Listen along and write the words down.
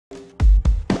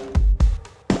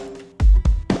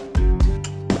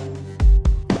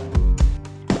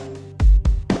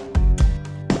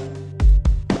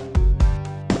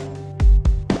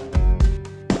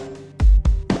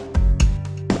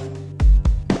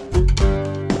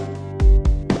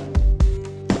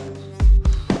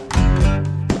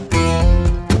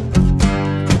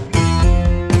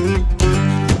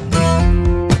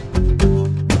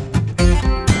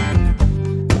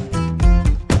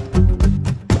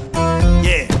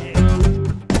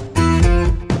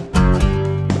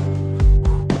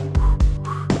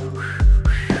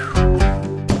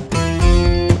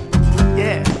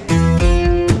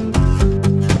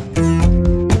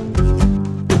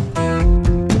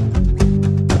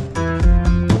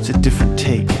a different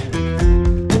take.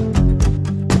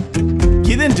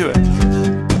 Get into it.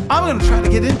 I'm gonna try to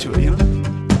get into it, you know?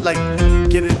 Like,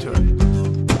 get into it.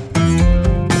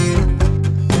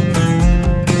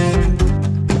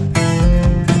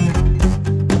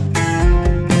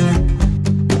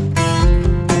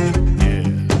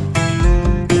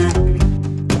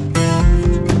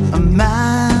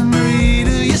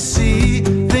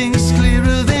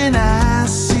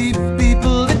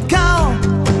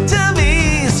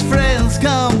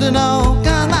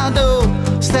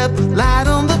 Light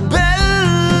on the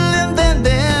bell, and then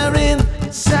they're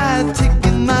inside,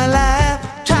 taking my life,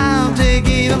 trying to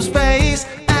take up space,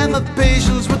 and the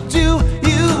patience. What do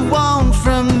you want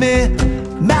from me,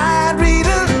 my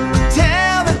reader?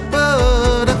 Tell me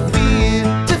what I feel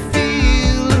to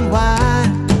feel and why.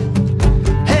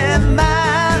 Hey,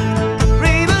 my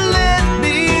reader, let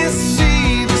me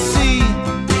see the sea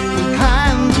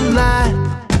behind the light.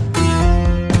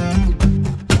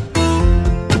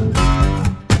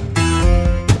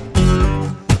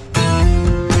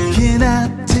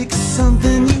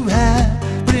 Something you had,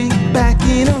 bring back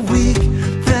in a week.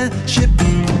 Friendship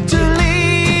to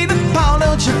lead upon.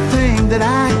 Don't you think that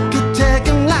I could take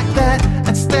them like that,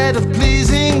 instead of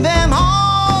pleasing them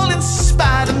all in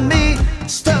spite of me?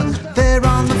 Stuck there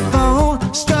on the phone,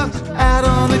 stuck out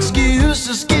on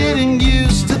excuses, getting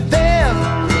used to them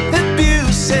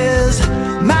abuses.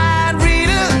 My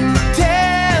reader,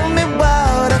 tell me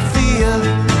what I feel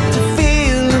to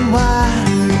feel and why.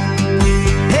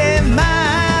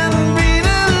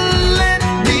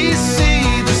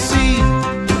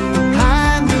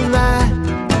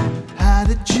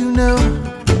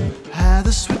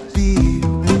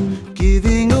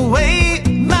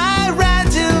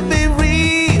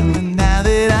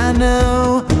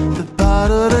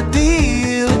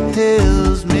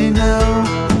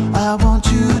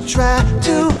 Try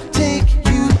to take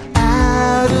you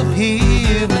out of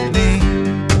here with me.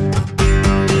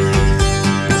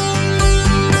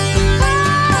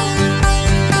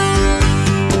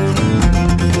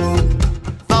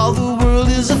 All the world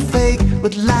is a fake,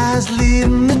 with lies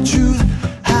leading the truth.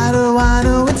 How do I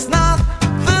know it's not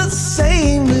the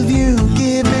same with you?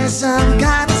 Give me some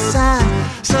kind of sign,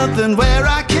 something where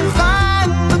I can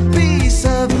find the peace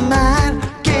of mind.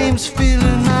 Games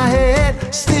filling my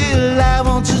head, still I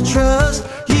want to trust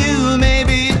you.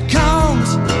 Maybe it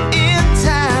comes in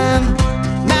time.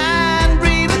 Mind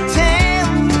reader, tell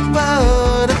me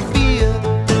what I feel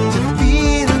to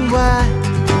feel and why.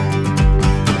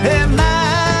 Hey,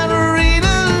 mind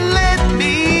reader, let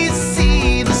me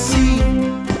see the sea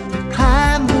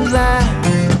behind the light.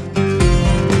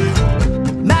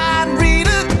 Mind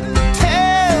reader,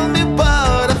 tell me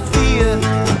what I feel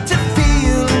to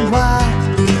feel and why.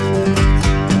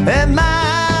 And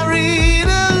my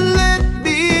reader, let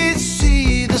me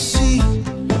see the sea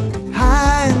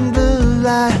behind the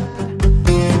light.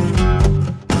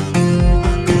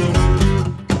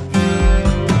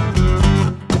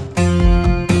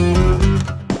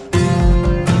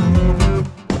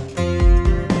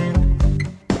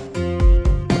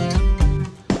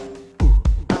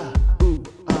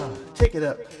 Take it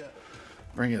up.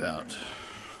 Bring it out.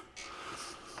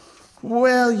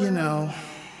 Well, you know,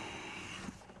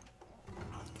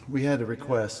 we had a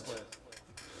request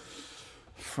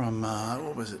from,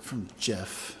 what was it, from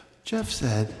Jeff. Jeff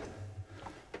said,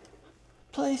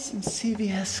 play some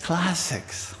CvS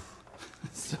classics.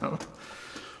 So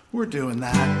we're doing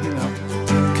that, you know.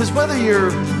 Because whether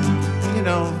you're, you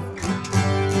know,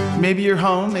 maybe you're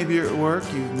home, maybe you're at work,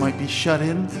 you might be shut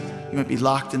in, you might be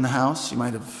locked in the house, you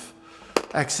might have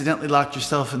accidentally locked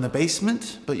yourself in the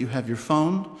basement, but you have your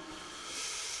phone.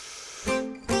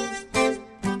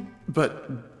 But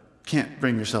can't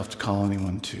bring yourself to call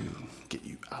anyone to get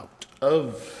you out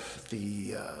of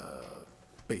the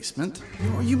basement.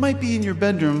 Or you might be in your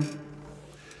bedroom,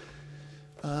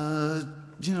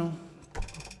 you know,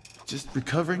 just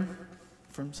recovering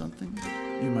from something.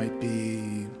 You might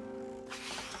be,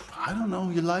 I don't know,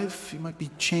 your life, you might be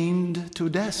chained to a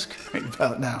desk right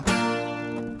about now.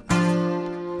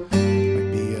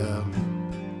 Might be,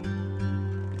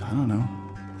 I don't know,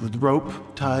 with rope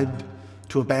tied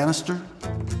to a banister,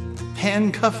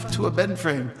 handcuffed to a bed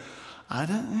frame. I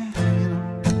don't, you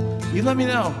know. You let me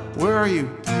know. Where are you?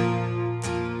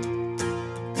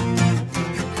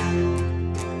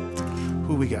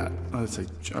 Who we got? Let's say,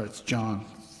 it's John.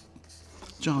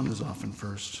 John is often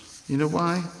first. You know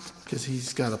why? Because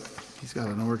he's got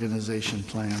an organization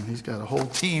plan. He's got a whole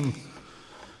team.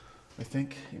 I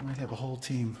think he might have a whole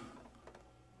team.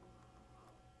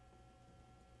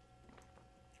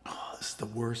 Oh, this is the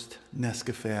worst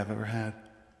Nescafe I've ever had.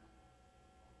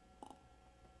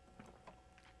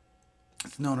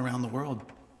 It's known around the world.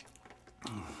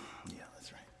 Yeah,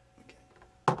 that's right.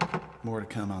 Okay. More to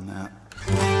come on that.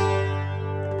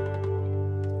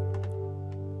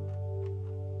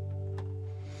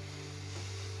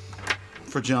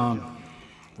 For John,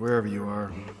 wherever you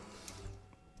are.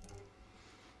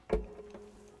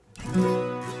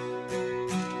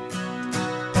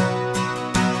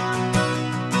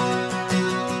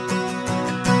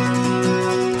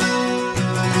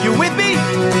 You with me?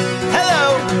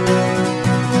 Hello.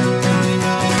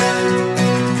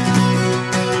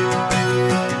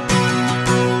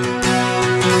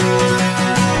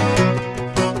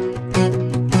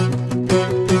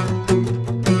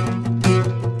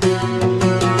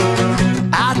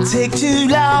 I take too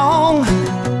long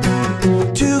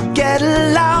to get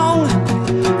along.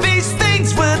 These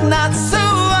things were not so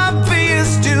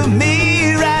obvious to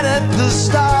me right at the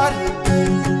start.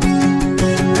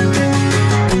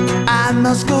 I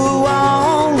must go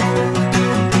on,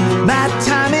 my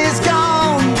time is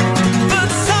gone, but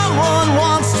someone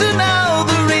wants to know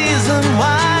the reason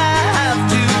why I have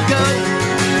to go.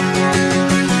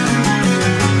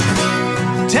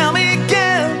 Tell me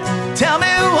again, tell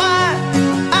me why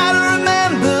I don't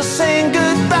remember saying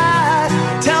goodbye.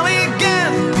 Tell me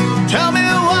again, tell me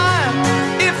why.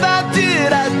 If I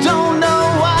did, I don't know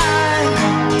why.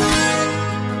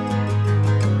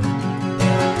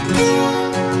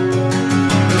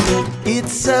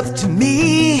 It's up to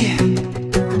me,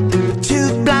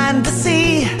 too blind to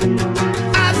see.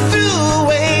 I threw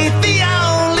away the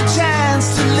only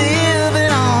chance to live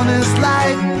an honest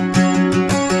life.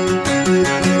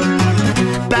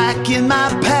 Back in my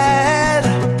pad,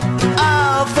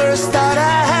 all first thought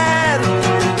I had.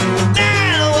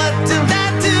 Now what did I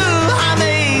do? I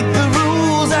made the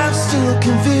rules, I'm still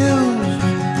confused.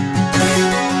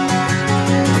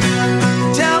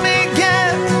 Tell me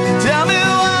again, tell me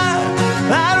why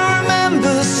I don't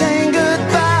remember saying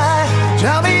goodbye.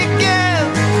 Tell me again,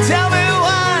 tell me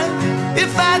why.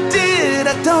 If I did,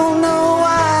 I don't know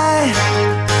why.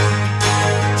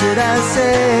 Did I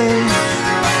say?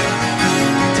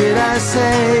 Did I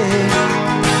say?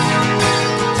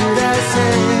 Did I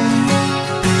say?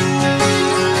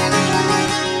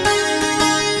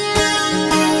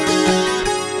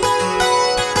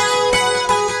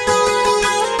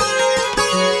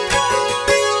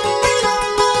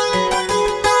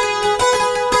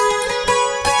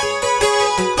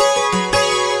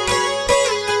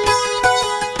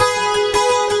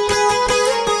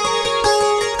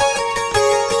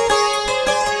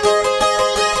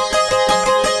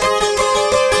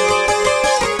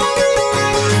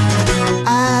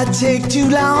 I take too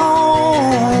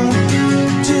long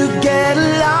to get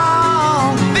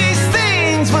along. These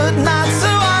things were not so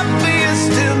obvious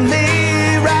to me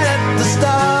right at the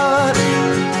start.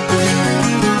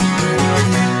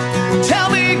 Tell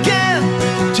me again,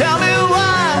 tell me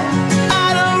why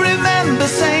I don't remember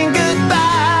saying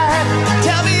goodbye.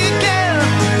 Tell me again,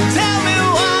 tell me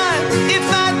why. If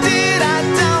I did, I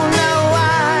don't know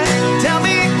why. Tell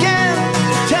me again,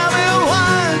 tell me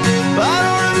why I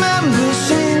don't remember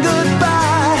saying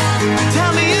goodbye.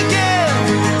 Tell me again,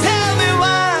 tell me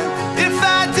why. If I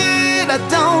did, I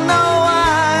don't know why.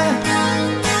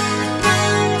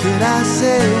 Did I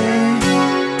say,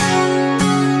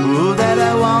 oh, that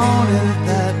I wanted it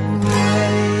that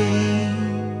way?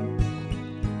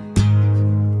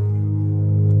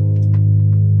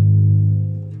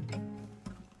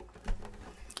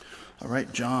 All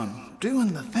right, John,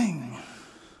 doing the thing.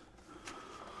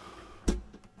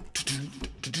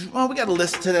 Well, we got a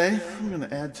list today. I'm going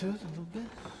to add to it a little bit.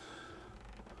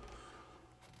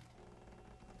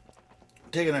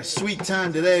 Taking our sweet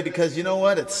time today because you know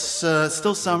what? It's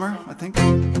still summer, I think.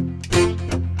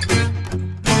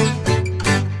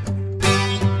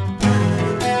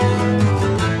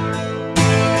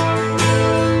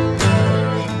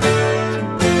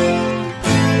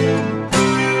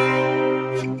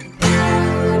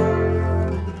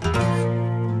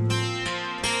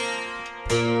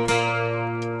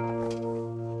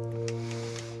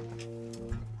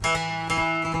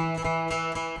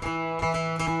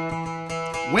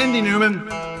 Wendy Newman.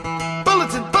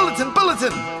 Bulletin, bulletin,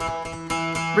 bulletin.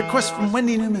 Request from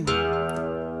Wendy Newman.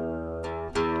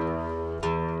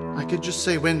 I could just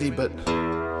say Wendy, but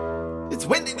it's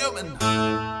Wendy Newman.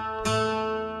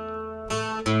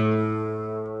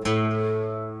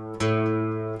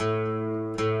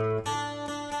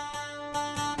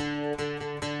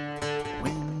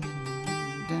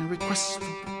 Wendy request.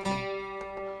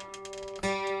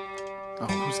 Oh,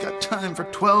 who's got time for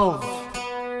 12?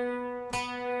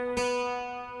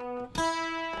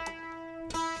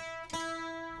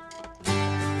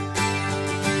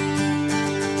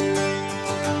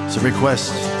 It's a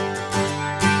request.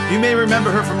 You may remember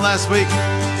her from last week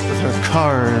with her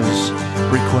Cars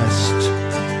request.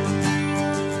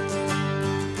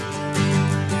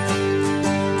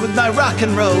 With my rock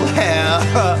and roll hair.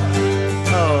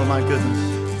 Oh my goodness.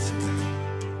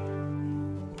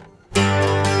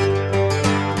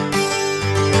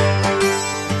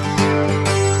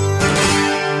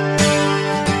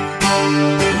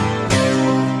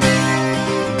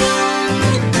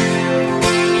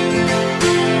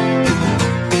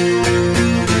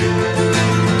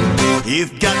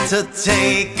 You've got to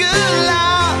take a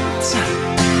lot.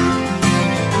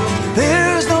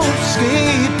 There's no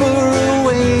escape or a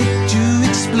way to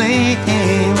explain.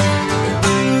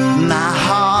 My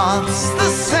heart's the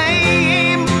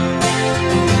same,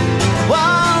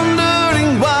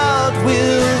 wondering what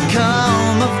will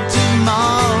come of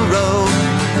tomorrow.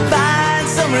 Find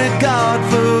some regard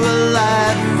for a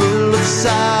life full of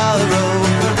sorrow.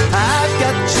 I've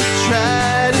got to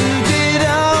try to get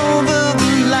over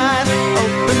the line,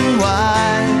 open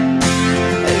wide.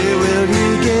 Hey, will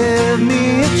you give me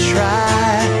a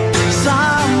try?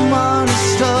 Someone is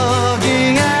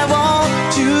talking, I want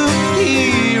to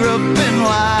hear open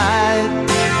wide.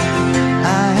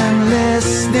 I am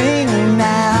listening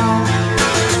now.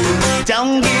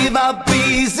 Don't give up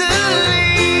easily.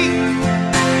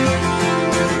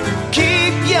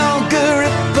 Keep your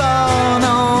grip on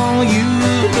all you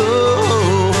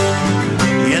know.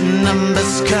 Your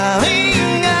number's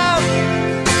coming up.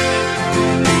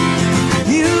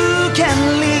 You can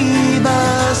leave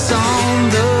us on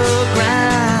the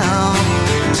ground.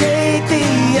 Take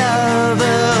the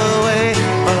other way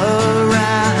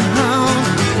around.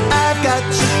 I've got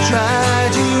to try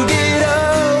to get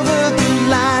over the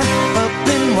line, up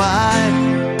and wide.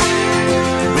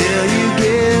 Will you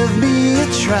give me a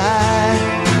try?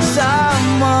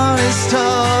 Someone is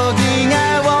talking, I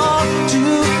want to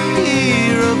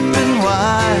hear open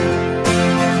wide.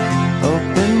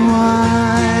 Open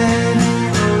wide,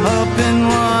 open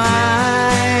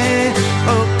wide,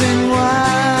 open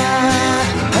wide.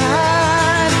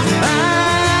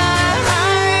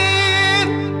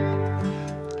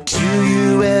 Do you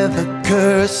ever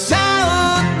curse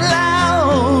out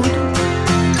loud,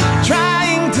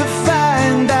 trying to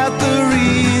find out the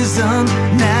reason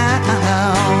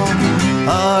now,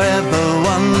 or ever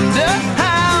wonder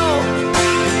how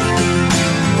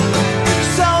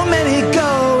so many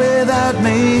go without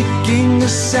making a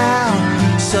sound,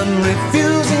 some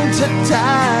refusing to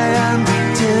die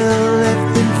until they've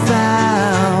been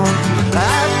found.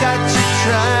 I've got to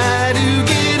try to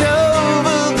get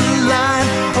over the line,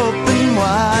 open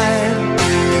wide.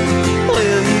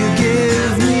 Will you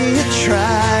give me a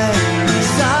try?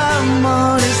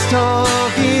 Someone is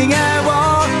talking, I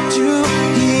want to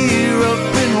hear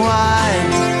open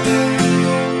wide.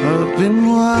 Open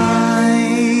wide.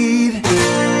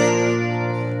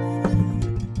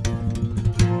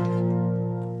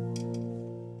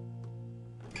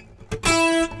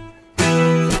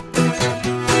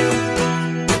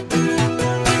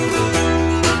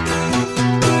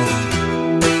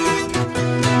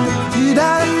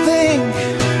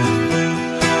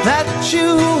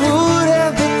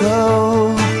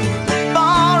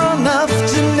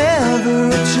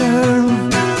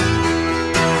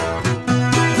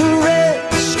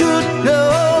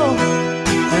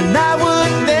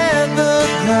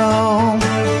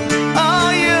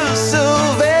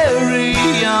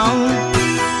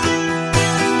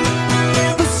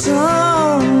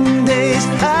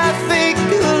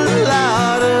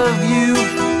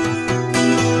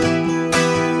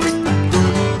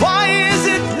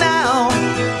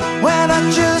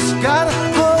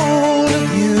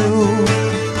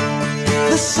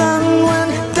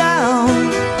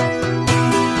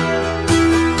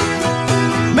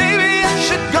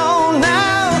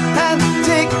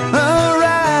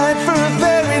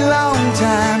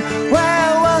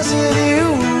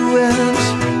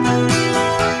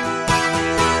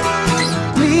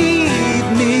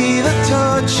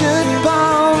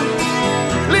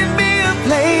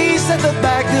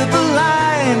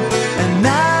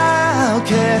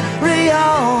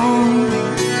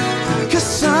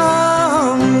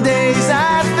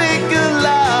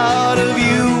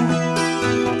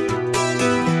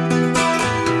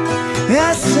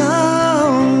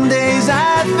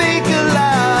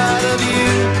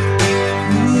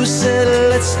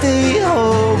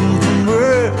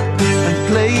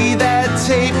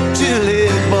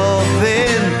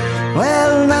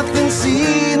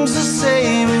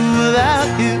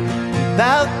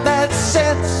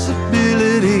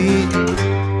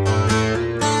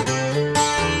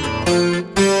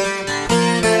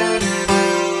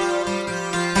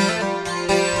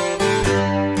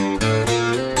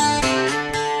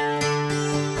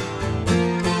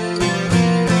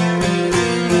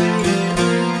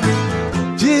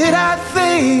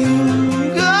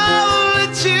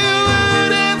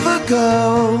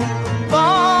 go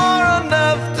far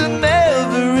enough to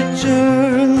never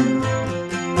return.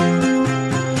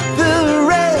 The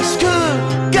rest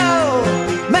could go,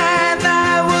 man,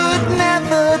 I would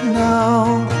never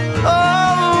know.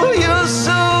 Oh, you're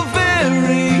so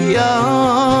very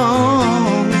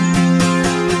young.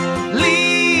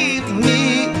 Leave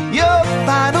me your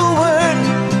final word,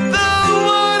 the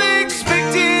one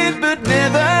expected but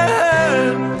never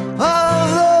heard.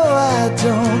 Although I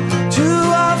don't too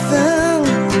often,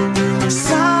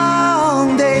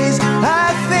 some days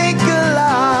I think a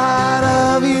lot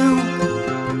of you.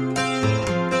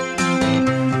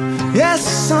 Yes,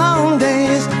 some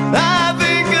days I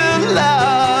think a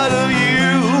lot of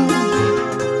you.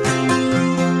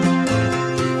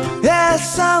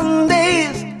 Yes, some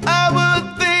days I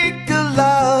would think a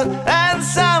lot, and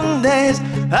some days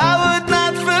I would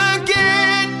not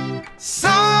forget.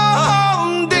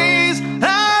 Some days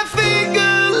I think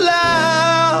a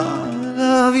lot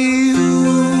of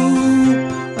you,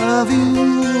 of you.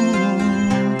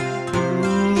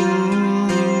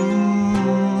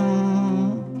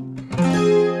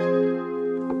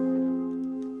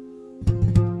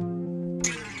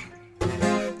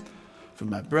 From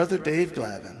my brother Dave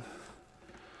Glavin.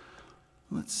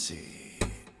 Let's see.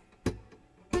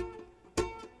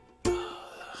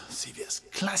 CvS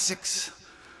Classics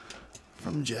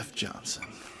from Jeff Johnson.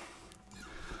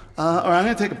 All right, I'm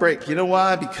gonna take a break. You know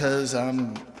why? Because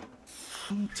I'm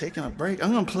taking a break.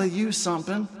 I'm gonna play you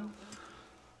something.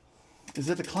 Is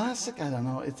it a classic? I don't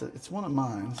know. It's one of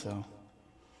mine, so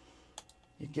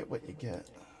you get what you get.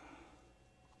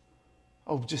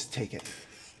 Oh, just take it.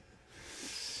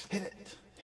 Hit it.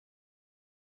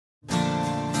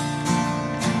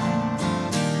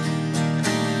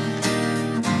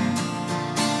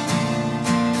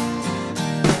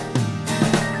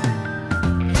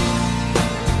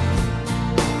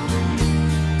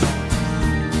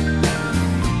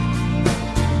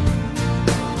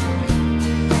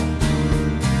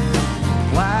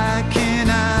 Why can't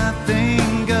I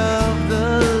think of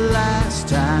the last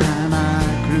time I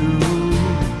grew?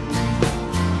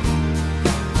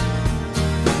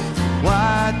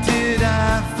 Why did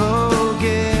I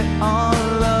forget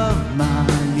all of my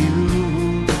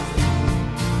youth?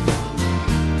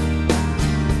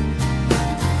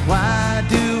 Why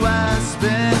do I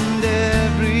spend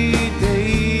every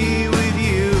day with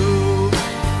you,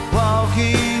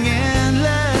 walking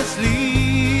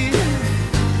endlessly?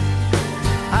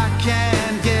 I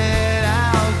can't get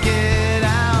out, get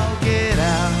out, get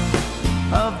out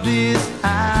of this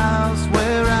house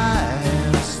where I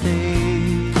have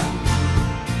stayed.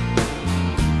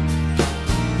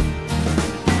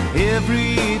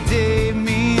 Every day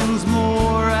means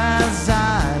more as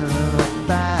I look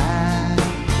back,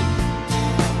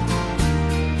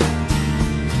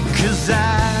 'cause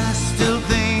I still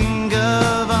think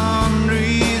of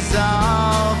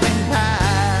unresolved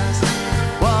past,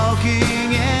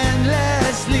 walking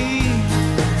endlessly,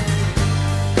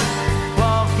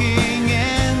 walking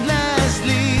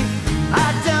endlessly.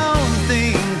 I don't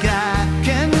think I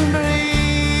can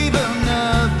brave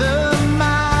another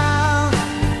mile,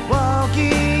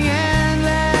 walking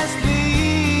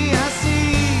endlessly. I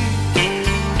see.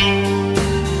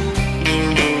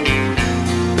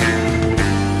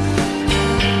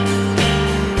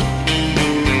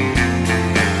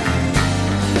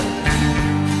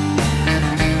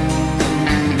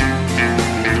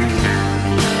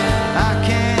 I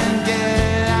can't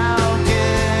get out,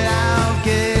 get out,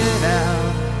 get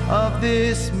out of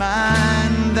this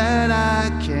mind that I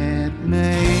can't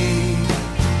make.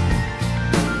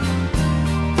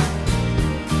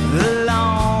 The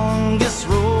longest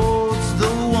road's the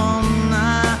one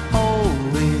I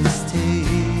always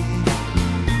take.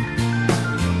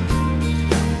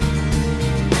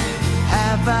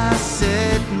 Have I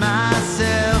set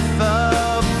myself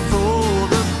up for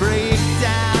the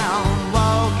breakdown,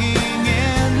 walking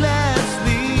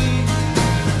endlessly,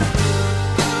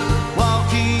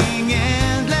 walking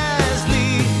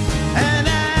endlessly, an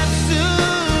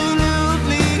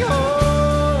absolutely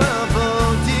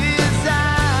horrible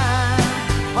design,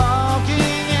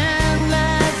 walking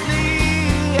endlessly.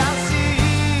 I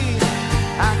see.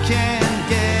 I can't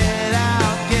get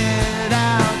out, get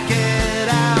out, get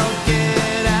out,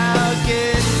 get out,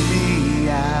 get me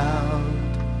out.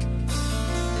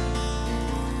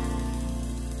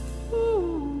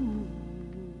 Ooh.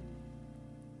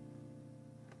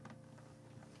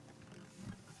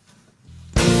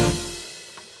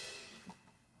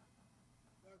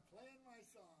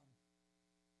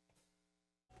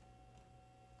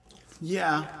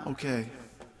 Yeah, okay.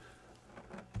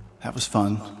 That was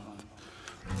fun.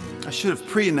 I should have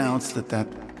pre-announced that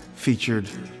featured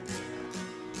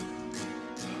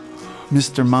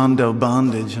Mr. Mondo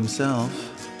Bondage himself,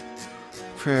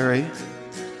 Prairie,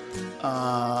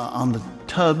 on the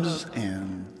tubs,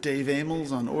 and Dave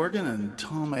Amels on organ, and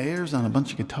Tom Ayers on a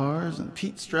bunch of guitars, and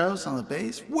Pete Strauss on the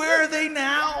bass. Where are they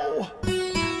now?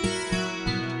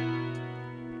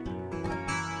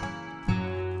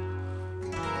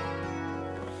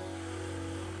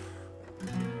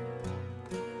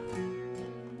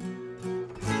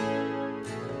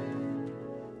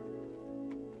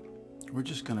 We're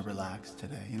just gonna relax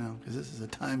today, you know, because this is a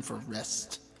time for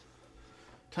rest.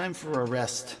 Time for a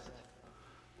rest.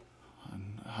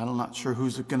 I'm not sure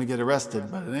who's gonna get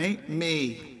arrested, but it ain't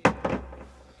me.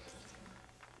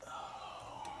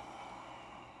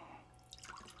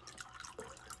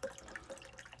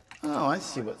 Oh, I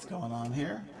see what's going on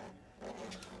here.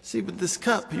 See, with this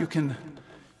cup, you can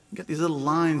get these little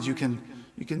lines. You can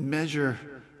measure,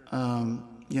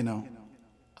 you know,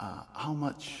 how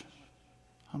much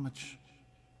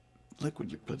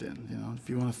liquid you put in. You know, if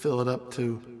you want to fill it up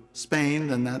to Spain,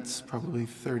 then that's probably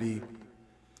 30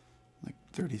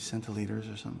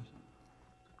 centiliters or something.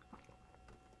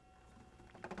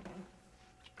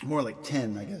 More like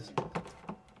 10, I guess.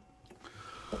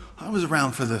 I was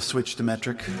around for the switch to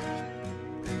metric.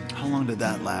 How long did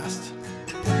that last?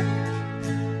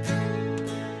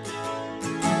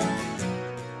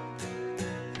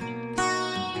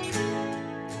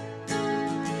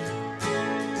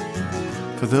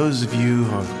 For those of you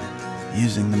who are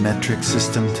using the metric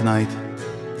system tonight,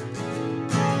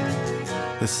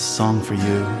 this is a song for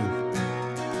you.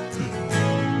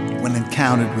 When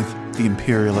encountered with the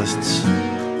imperialists,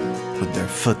 with their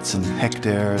foots and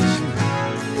hectares,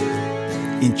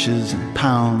 inches and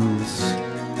pounds,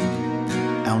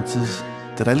 ounces.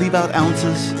 Did I leave out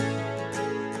ounces?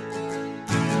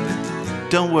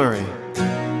 Don't worry,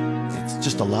 it's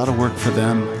just a lot of work for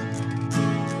them.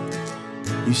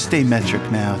 You stay metric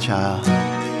now, child,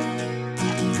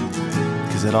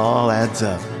 because it all adds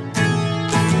up.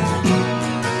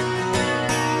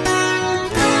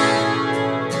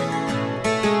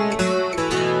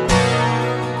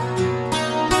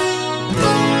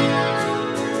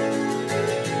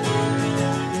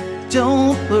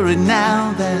 Don't worry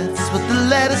now, that's what the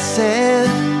letter said.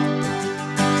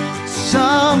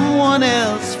 Someone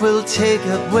else will take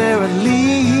up where I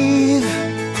leave.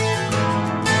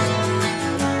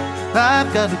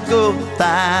 I've got to go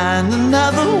find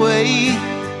another way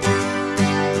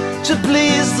to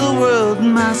please the world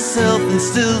and myself, and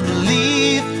still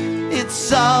believe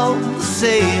it's all the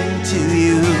same to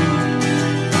you.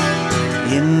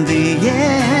 In the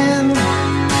end,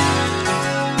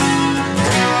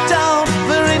 don't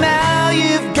worry now,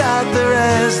 you've got the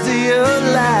rest of your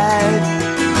life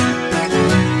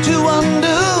to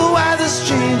wonder why this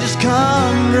change has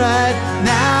come right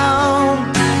now.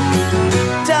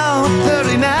 Don't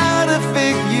hurry now to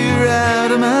figure out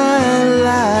my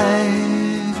life.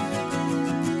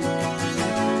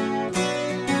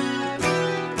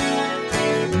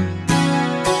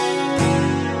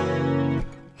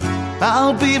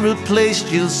 I'll be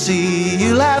replaced, you'll see,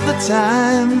 you'll have the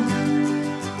time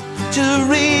to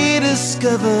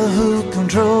rediscover who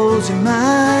controls your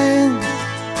mind.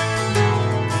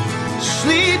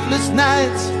 Sleepless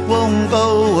nights won't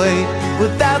go away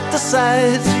without the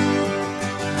sight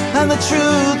and the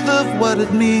truth of what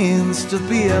it means to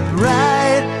be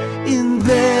upright in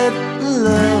bed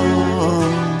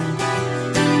alone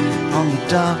on the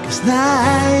darkest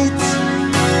nights.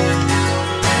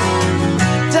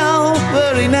 Don't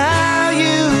worry now,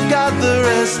 you've got the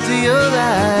rest of your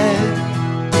life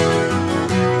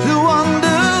to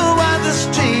wonder why this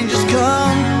change has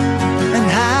come and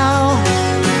how.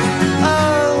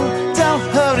 Oh, don't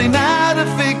hurry now to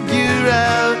figure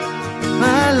out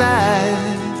my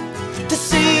life, to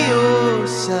see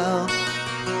yourself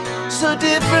so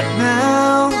different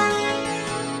now,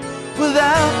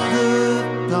 without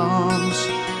the bombs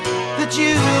that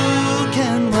you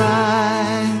can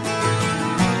ride.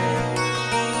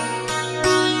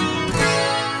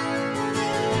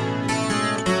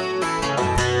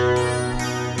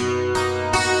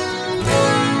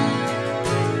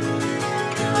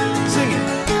 Sing it.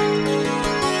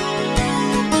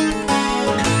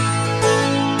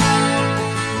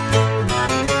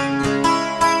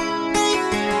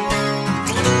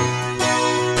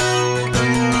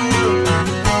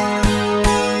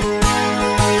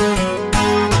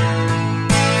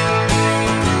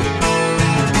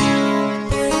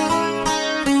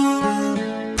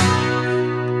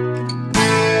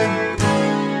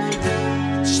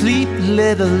 Sleep,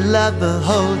 little lover,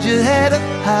 hold your head up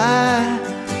high.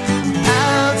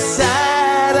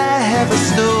 Outside I have a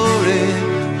story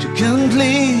to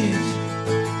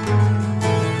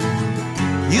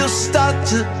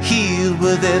to heal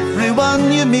with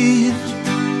everyone you meet.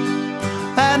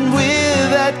 And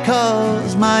with that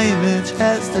cause, my image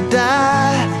has to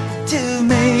die to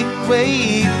make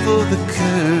way for the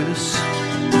curse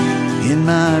in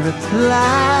my reply.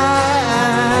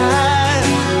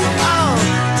 Oh,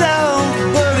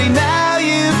 don't worry now,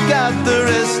 you've got the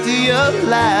rest of your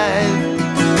life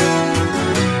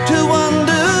to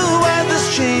wonder where this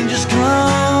change is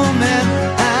coming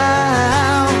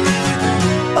out.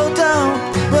 Oh, don't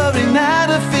worry now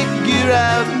to figure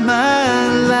out my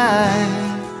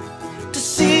life, to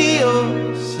see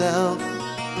yourself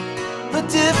a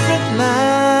different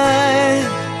life,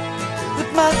 but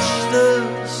much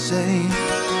the same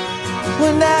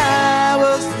when I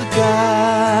was the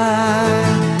guy.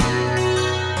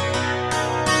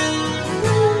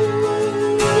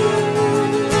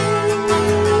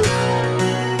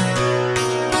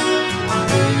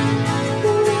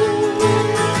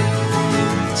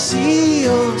 See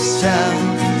yourself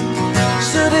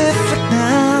so different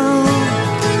now,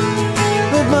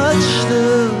 but much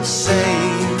the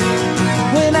same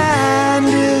when I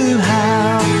knew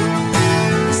how.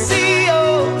 See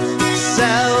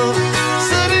yourself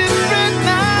so different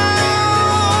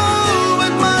now,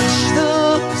 but much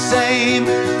the same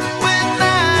when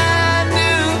I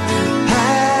knew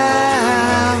how.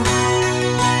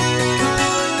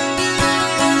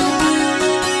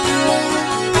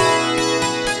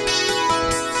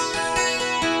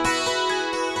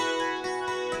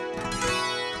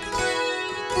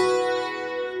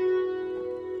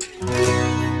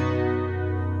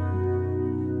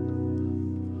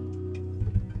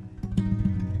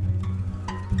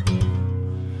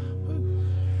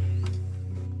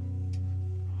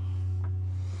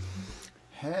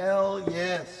 Hell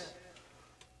yes.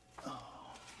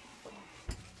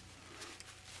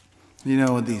 You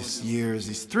know, with these years,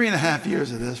 these 3.5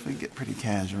 years of this, we get pretty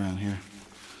cash around here.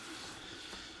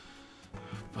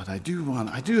 But I do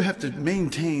have to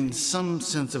maintain some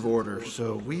sense of order,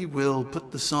 so we will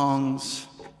put the songs,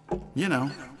 you know,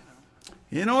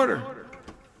 in order.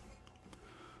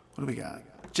 What do we got?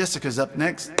 Jessica's up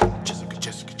next. Jessica.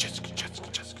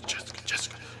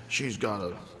 She's got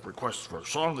a request for a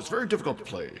song that's very difficult to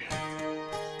play.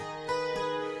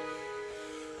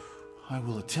 I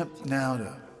will attempt now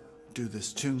to do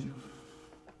this tune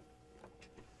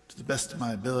to the best of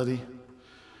my ability,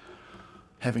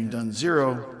 having done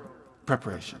zero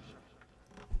preparation.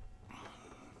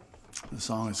 The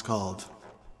song is called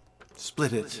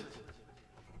Split It.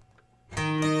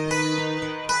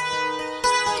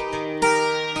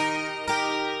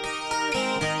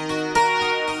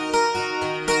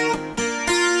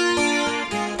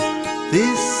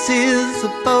 This is a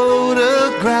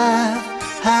photograph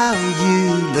how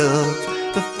you looked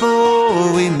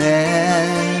before we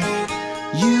met.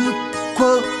 You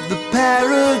quote the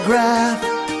paragraph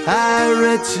I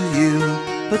read to you,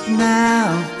 but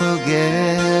now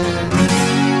forget.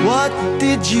 What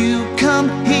did you come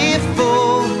here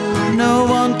for? No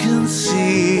one can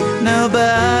see,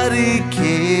 nobody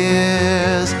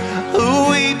cares. Who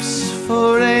weeps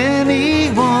for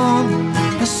anyone?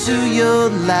 Pursue your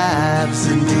lives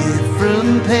in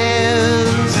different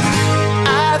pairs.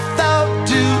 I thought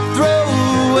to throw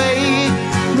away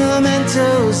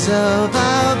mementos of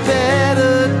our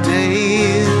better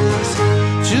days,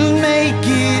 to make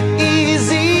it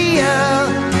easier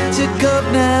to cope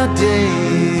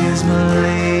nowadays.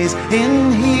 Malaise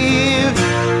in here.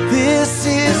 This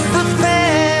is the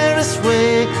fairest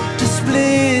way to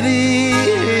split it.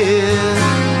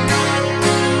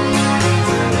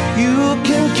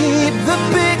 Keep the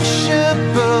picture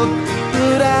book,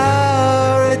 but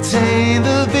I'll retain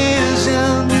the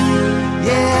vision.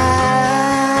 Yeah.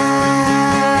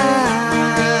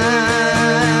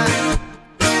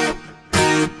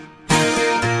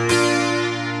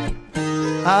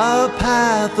 Our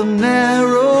path of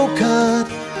narrow cut,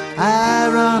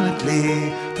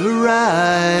 ironically the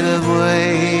right of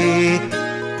way.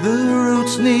 The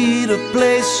roots need a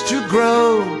place to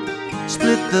grow.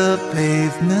 Split the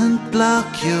pavement,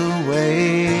 block your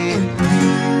way.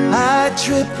 I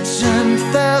tripped and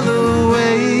fell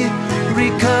away,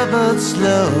 recovered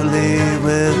slowly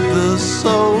with the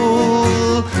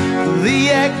soul. The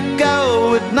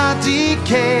echo would not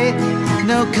decay,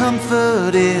 no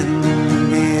comfort in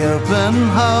the open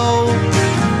hole.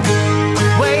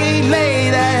 Way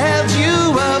late I held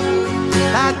you up,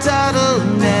 I taught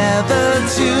never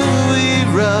to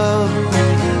erupt.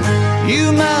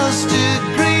 You must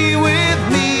agree with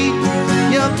me,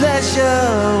 your pleasure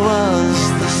was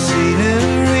the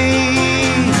scenery.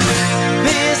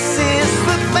 This is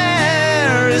the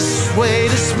fairest way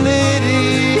to split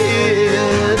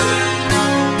it.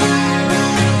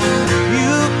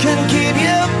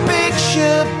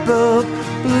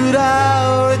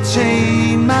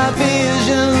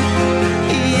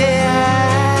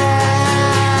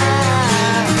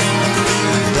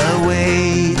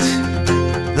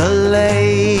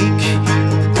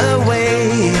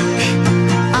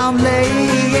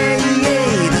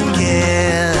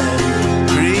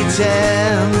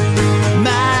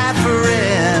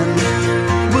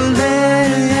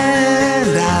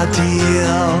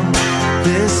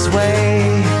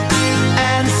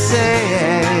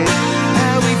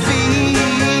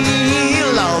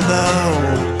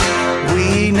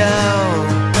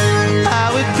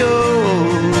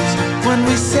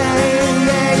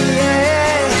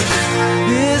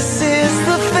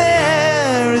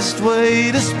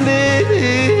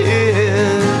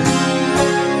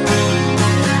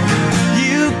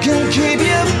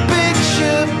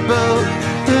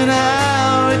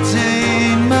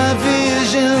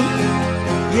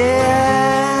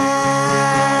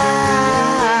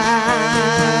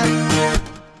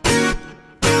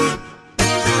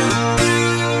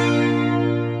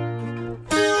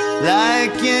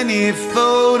 any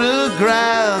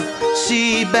photograph,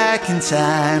 see back in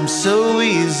time so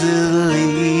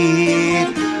easily.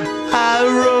 I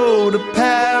wrote a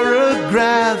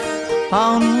paragraph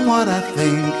on what I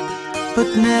think but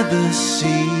never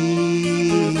see.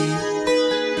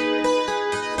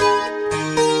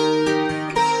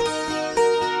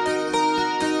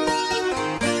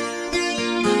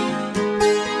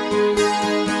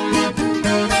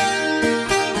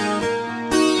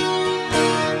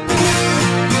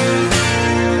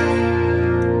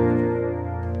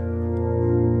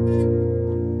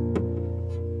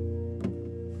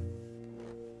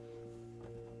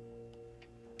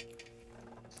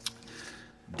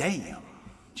 Damn,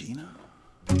 Gina.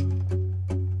 All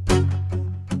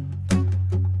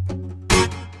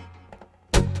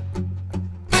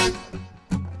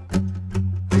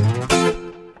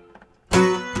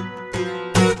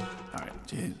right,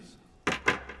 Jesus.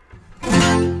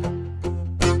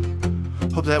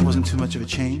 Hope that wasn't too much of a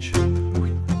change.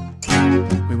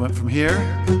 We went from here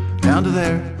down to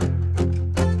there.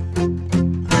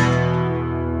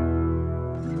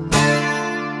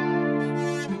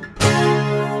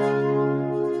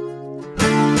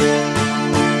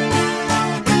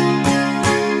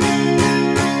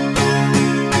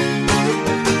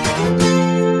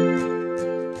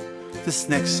 This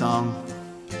next song,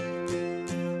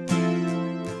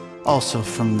 also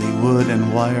from the Wood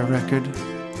and Wire record.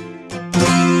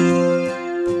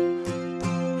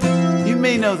 You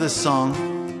may know this song.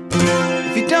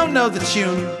 If you don't know the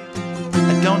tune,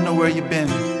 I don't know where you've been.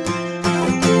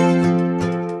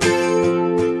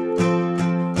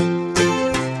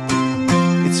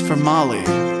 It's for Molly,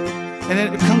 and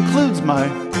it concludes my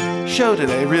show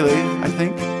today, really, I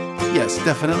think. Yes,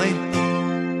 definitely.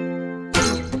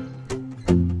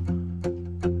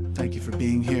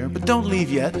 Being here, but don't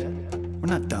leave yet. We're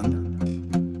not done.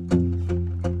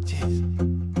 Jeez.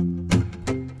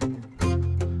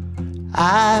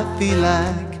 I feel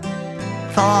like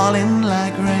falling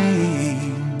like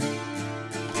rain,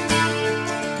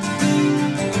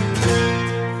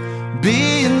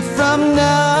 being from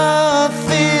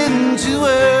nothing to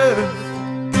earth.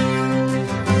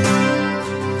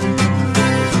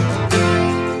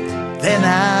 Then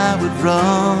I would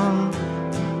run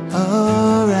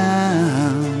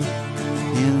around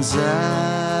inside.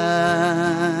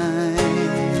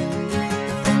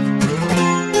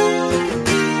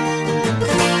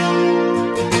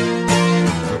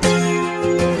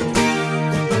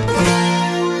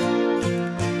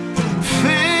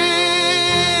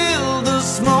 Fill the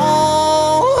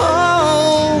small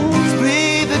holes,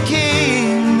 breathe the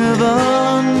king of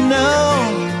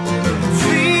unknown.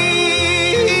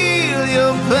 Feel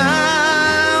your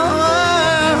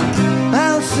power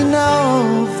bouncing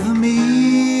off the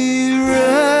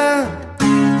mirror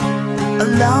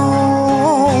alone.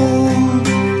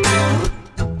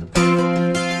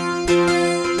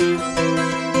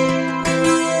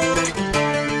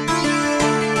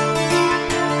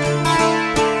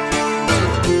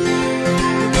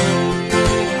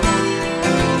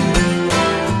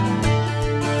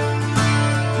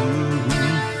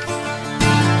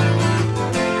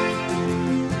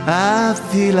 I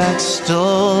feel like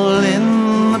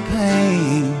stalling the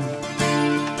pain,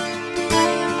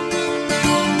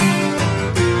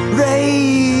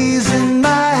 raising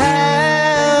my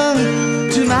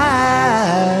hand to my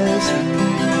eyes,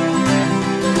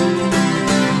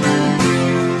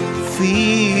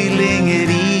 feeling at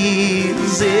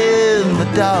ease in the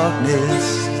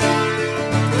darkness.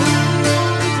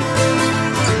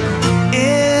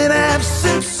 In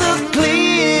absence of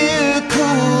clear,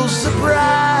 cool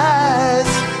surprise,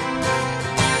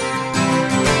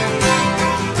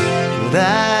 but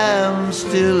I'm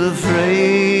still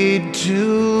afraid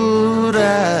to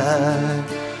die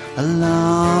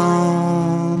alone.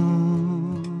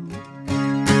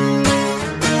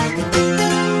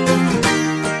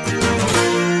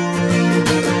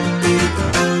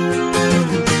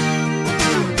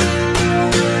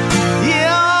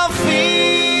 Your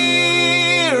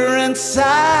fear and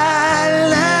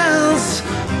silence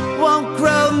won't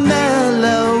grow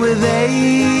mellow with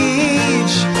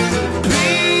age.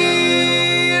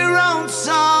 Be your own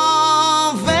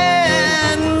solvent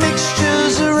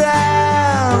mixtures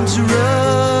around to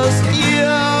rust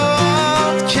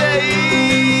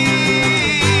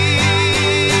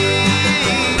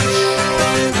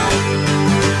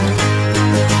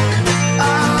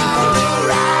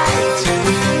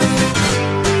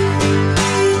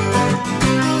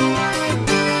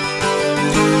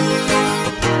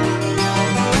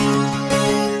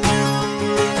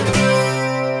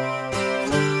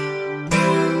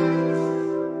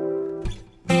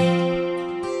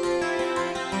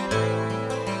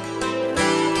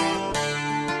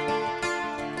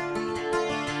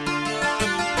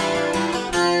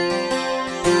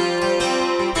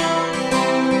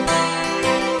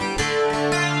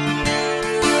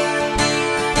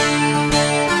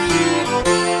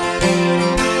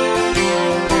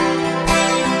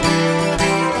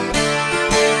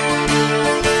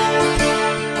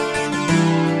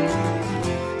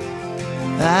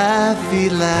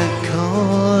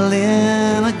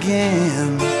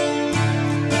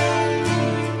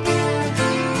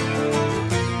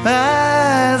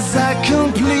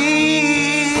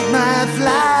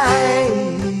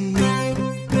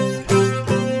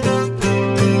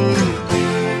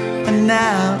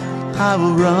I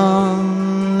will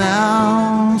run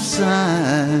outside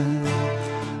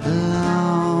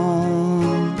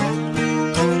alone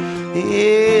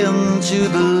into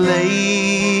the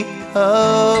lake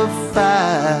of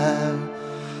fire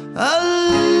alone,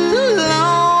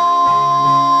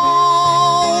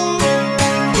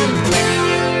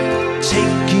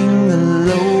 taking the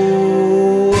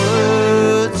lower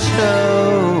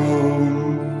tone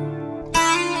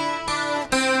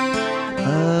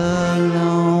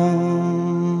alone.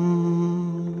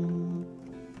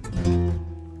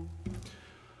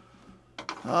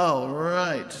 All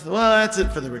right. Well, that's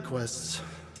it for the requests.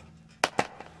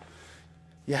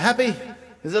 You happy?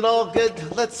 Is it all good?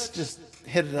 Let's just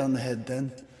hit it on the head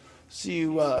then. See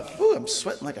you, ooh, I'm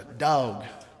sweating like a dog.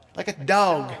 Like a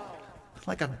dog.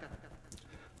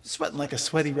 Sweating like a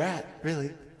sweaty rat,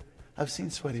 really. I've seen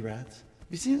sweaty rats. Have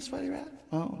you seen a sweaty rat?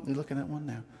 Oh, you're looking at one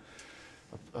now.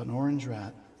 An orange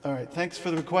rat. All right, thanks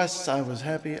for the requests. I was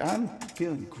happy. I'm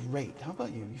feeling great. How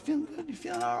about you? You feeling good? You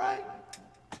feeling all right?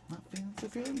 Not feeling so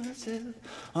good myself.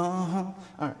 All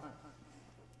right.